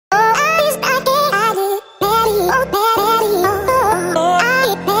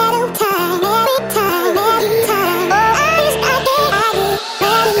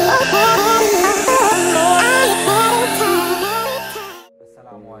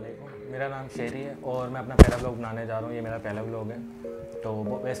अस्सलामुअलैकुम, मेरा नाम शेरी है और मैं अपना पहला व्लॉग बनाने जा रहा हूँ। ये मेरा पहला व्लॉग है। तो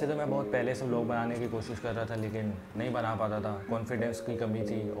वैसे तो मैं बहुत पहले से व्लॉग बनाने की कोशिश कर रहा था, लेकिन नहीं बना पाता था। कॉन्फिडेंस की कमी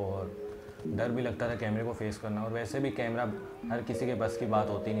थी और डर भी लगता था कैमरे को फेस करना। और वैसे भी कैमरा हर किसी के बस की बात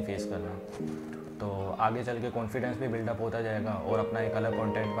होती नहीं फेस करना। तो आगे चल के कॉन्फिडेंस भी बिल्डअप होता जाएगा और अपना एक अलग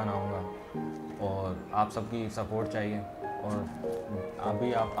कंटेंट बनाऊँगा और आप सबकी सपोर्ट चाहिए। और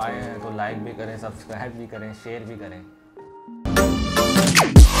अभी आप आए हैं तो लाइक भी करें, सब्सक्राइब भी करें, शेयर भी करें।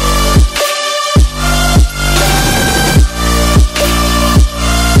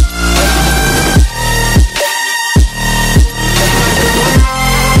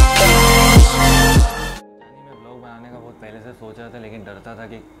 पहले से सोच रहा था, लेकिन डरता था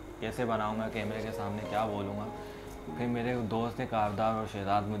कि कैसे बनाऊंगा, कैमरे के सामने क्या बोलूँगा। फिर मेरे दोस्त थे कारदार और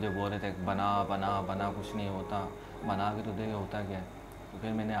शहजाद मुझे बोल रहे थे बना बना बना, कुछ नहीं होता, बना के तो देख होता क्या है। तो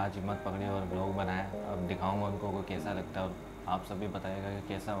फिर मैंने आज हिम्मत पकड़ी और ब्लॉग बनाया। अब दिखाऊंगा उनको को कैसा लगता है और आप सभी बताइएगा कि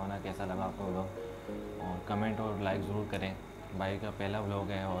कैसा बना, कैसा लगा आपको ब्लॉग। और कमेंट और लाइक ज़रूर करें। भाई का पहला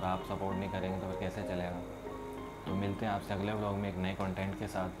ब्लॉग है और आप सपोर्ट नहीं करेंगे तो फिर कैसे चलेगा। तो मिलते हैं आपसे अगले ब्लॉग में एक नए कंटेंट के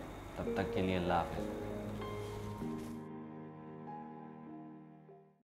साथ। तब तक के लिए अल्लाह हाफ़िज़।